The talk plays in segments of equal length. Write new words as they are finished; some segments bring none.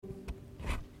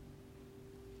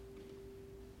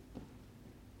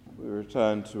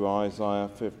return to Isaiah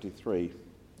 53,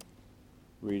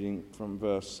 reading from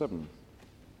verse 7.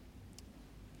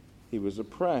 He was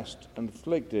oppressed and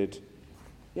afflicted,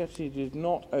 yet he did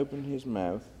not open his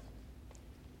mouth.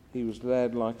 He was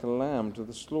led like a lamb to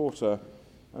the slaughter,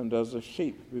 and as a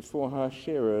sheep before her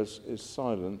shearers is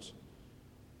silent,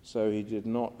 so he did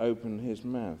not open his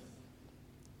mouth.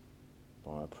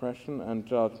 By oppression and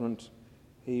judgment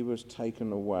he was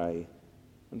taken away.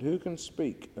 And who can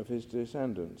speak of his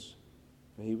descendants?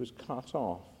 For he was cut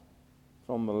off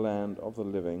from the land of the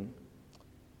living.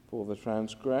 For the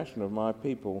transgression of my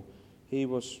people he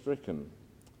was stricken.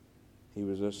 He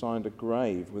was assigned a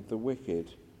grave with the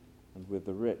wicked and with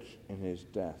the rich in his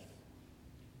death,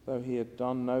 though he had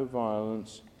done no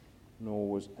violence, nor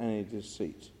was any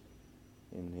deceit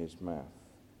in his mouth.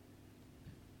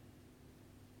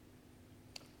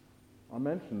 I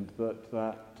mentioned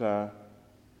that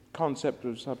concept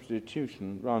of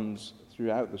substitution runs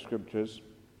throughout the Scriptures.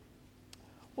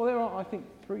 Well, there are, I think,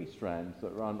 three strands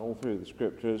that run all through the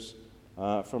Scriptures,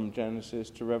 from Genesis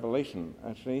to Revelation,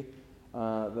 actually.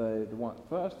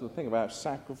 First, the thing about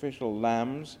sacrificial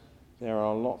lambs. There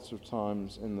are lots of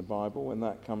times in the Bible when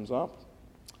that comes up.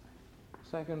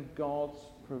 Second, God's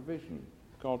provision,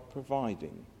 God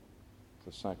providing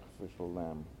the sacrificial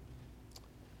lamb.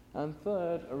 And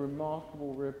third, a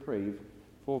remarkable reprieve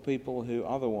for people who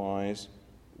otherwise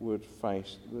would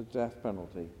face the death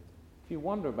penalty. If you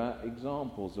wonder about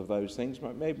examples of those things,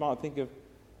 maybe you might think of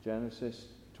Genesis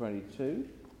 22,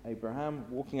 Abraham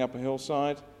walking up a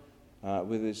hillside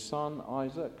with his son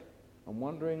Isaac, and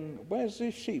wondering, where's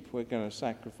this sheep we're going to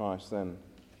sacrifice then?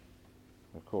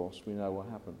 Of course, we know what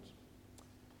happens.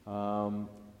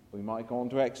 We might go on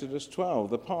to Exodus 12,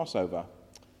 the Passover,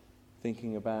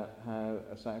 thinking about how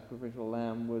a sacrificial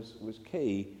lamb was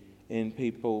key in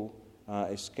people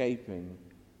escaping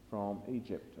from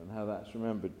Egypt, and how that's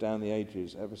remembered down the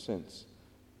ages ever since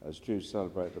as Jews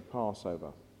celebrate the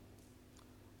Passover.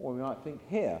 Or we might think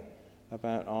here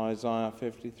about Isaiah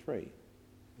 53,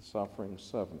 the suffering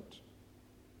servant.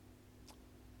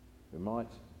 We might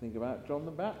think about John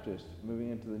the Baptist moving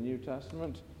into the New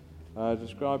Testament,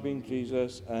 describing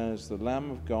Jesus as the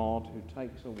Lamb of God who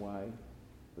takes away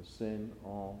the sin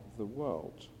of the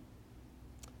world.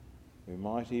 We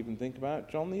might even think about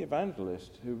John the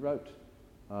Evangelist, who wrote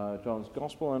John's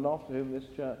Gospel, and after whom this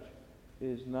church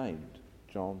is named,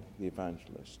 John the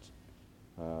Evangelist,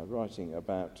 writing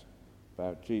about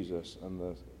Jesus and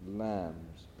the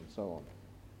lambs and so on.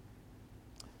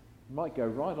 We might go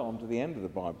right on to the end of the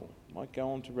Bible, might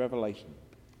go on to Revelation.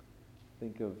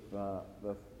 Think of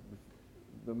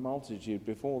the multitude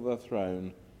before the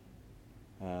throne,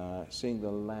 seeing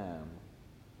the Lamb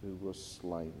who was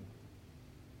slain,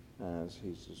 as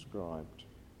he's described.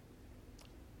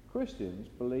 Christians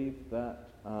believe that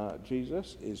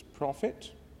Jesus is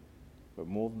prophet, but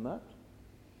more than that.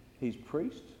 He's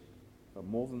priest, but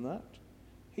more than that.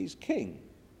 He's king,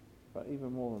 but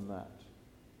even more than that.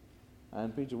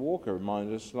 And Peter Walker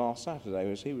reminded us last Saturday,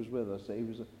 as he was with us, that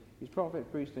he's prophet,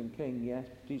 priest, and king, yes,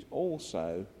 but he's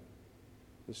also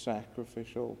the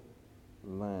sacrificial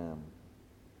lamb.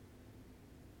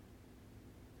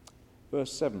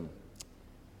 Verse 7,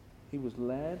 he was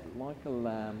led like a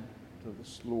lamb to the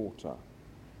slaughter.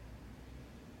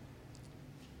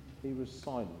 He was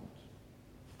silent.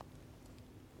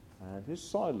 And his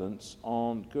silence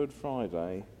on Good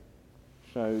Friday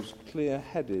shows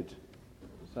clear-headed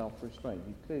self-restraint.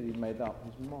 He clearly made up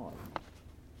his mind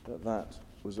that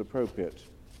was appropriate.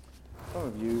 Some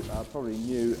of you probably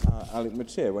knew Alec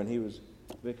Mateer when he was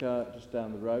vicar just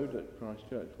down the road at Christ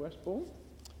Church, Westbourne.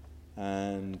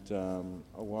 And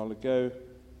a while ago,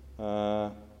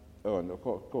 and of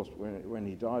course, when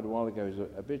he died a while ago, his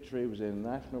obituary was in the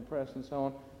national press and so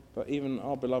on. But even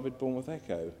our beloved Bournemouth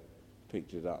Echo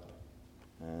picked it up.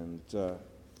 And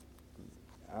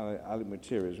Alec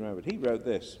Mateer is remembered. He wrote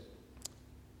this: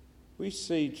 "We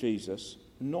see Jesus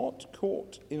not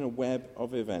caught in a web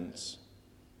of events,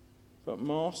 but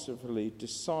masterfully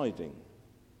deciding,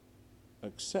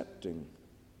 accepting,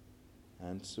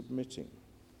 and submitting."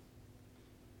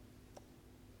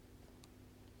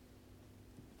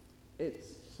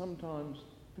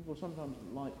 People sometimes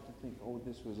like to think,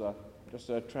 this was just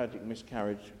a tragic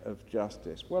miscarriage of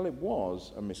justice. Well, it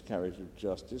was a miscarriage of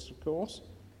justice, of course,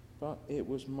 but it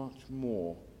was much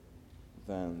more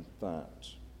than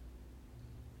that.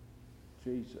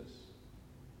 Jesus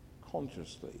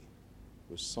consciously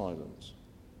was silent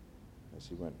as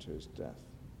he went to his death.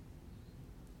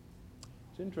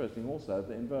 It's interesting also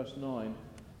that in verse 9,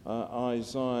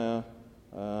 Isaiah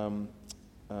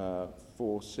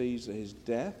foresees that his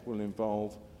death will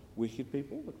involve wicked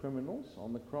people, the criminals,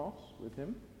 on the cross with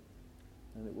him.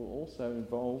 and it will also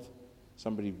involve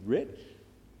somebody rich,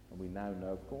 and we now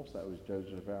know, of course, that was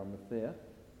Joseph of Arimathea,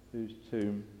 whose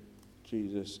tomb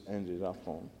Jesus ended up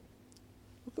on.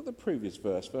 Look at the previous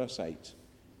verse, verse 8.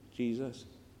 Jesus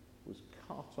was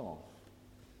cut off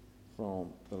from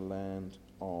the land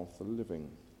of the living.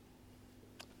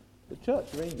 The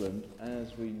Church of England,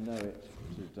 as we know it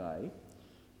today,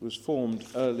 was formed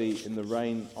early in the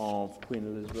reign of Queen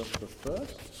Elizabeth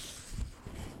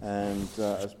I, and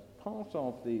as part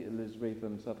of the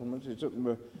Elizabethan settlement, it took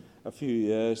them a few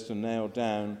years to nail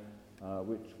down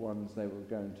which ones they were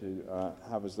going to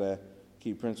have as their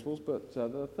key principles, but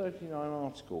the 39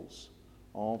 articles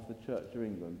of the Church of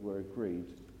England were agreed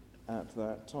at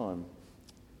that time.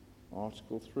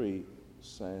 Article 3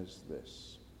 says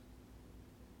this: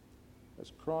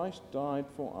 as Christ died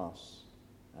for us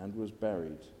and was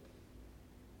buried,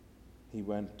 he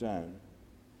went down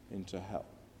into hell.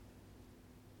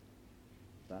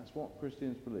 That's what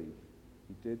Christians believe.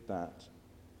 He did that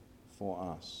for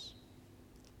us.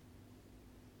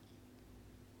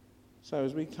 So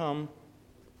as we come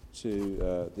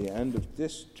to the end of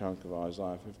this chunk of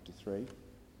Isaiah 53,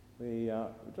 we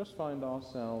just find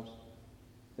ourselves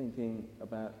thinking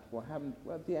about what happened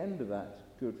at the end of that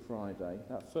Good Friday,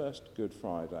 that first Good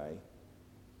Friday.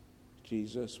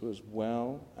 Jesus was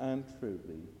well and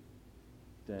truly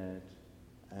dead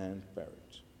and buried.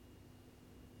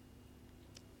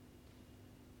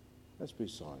 Let's be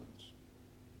silent.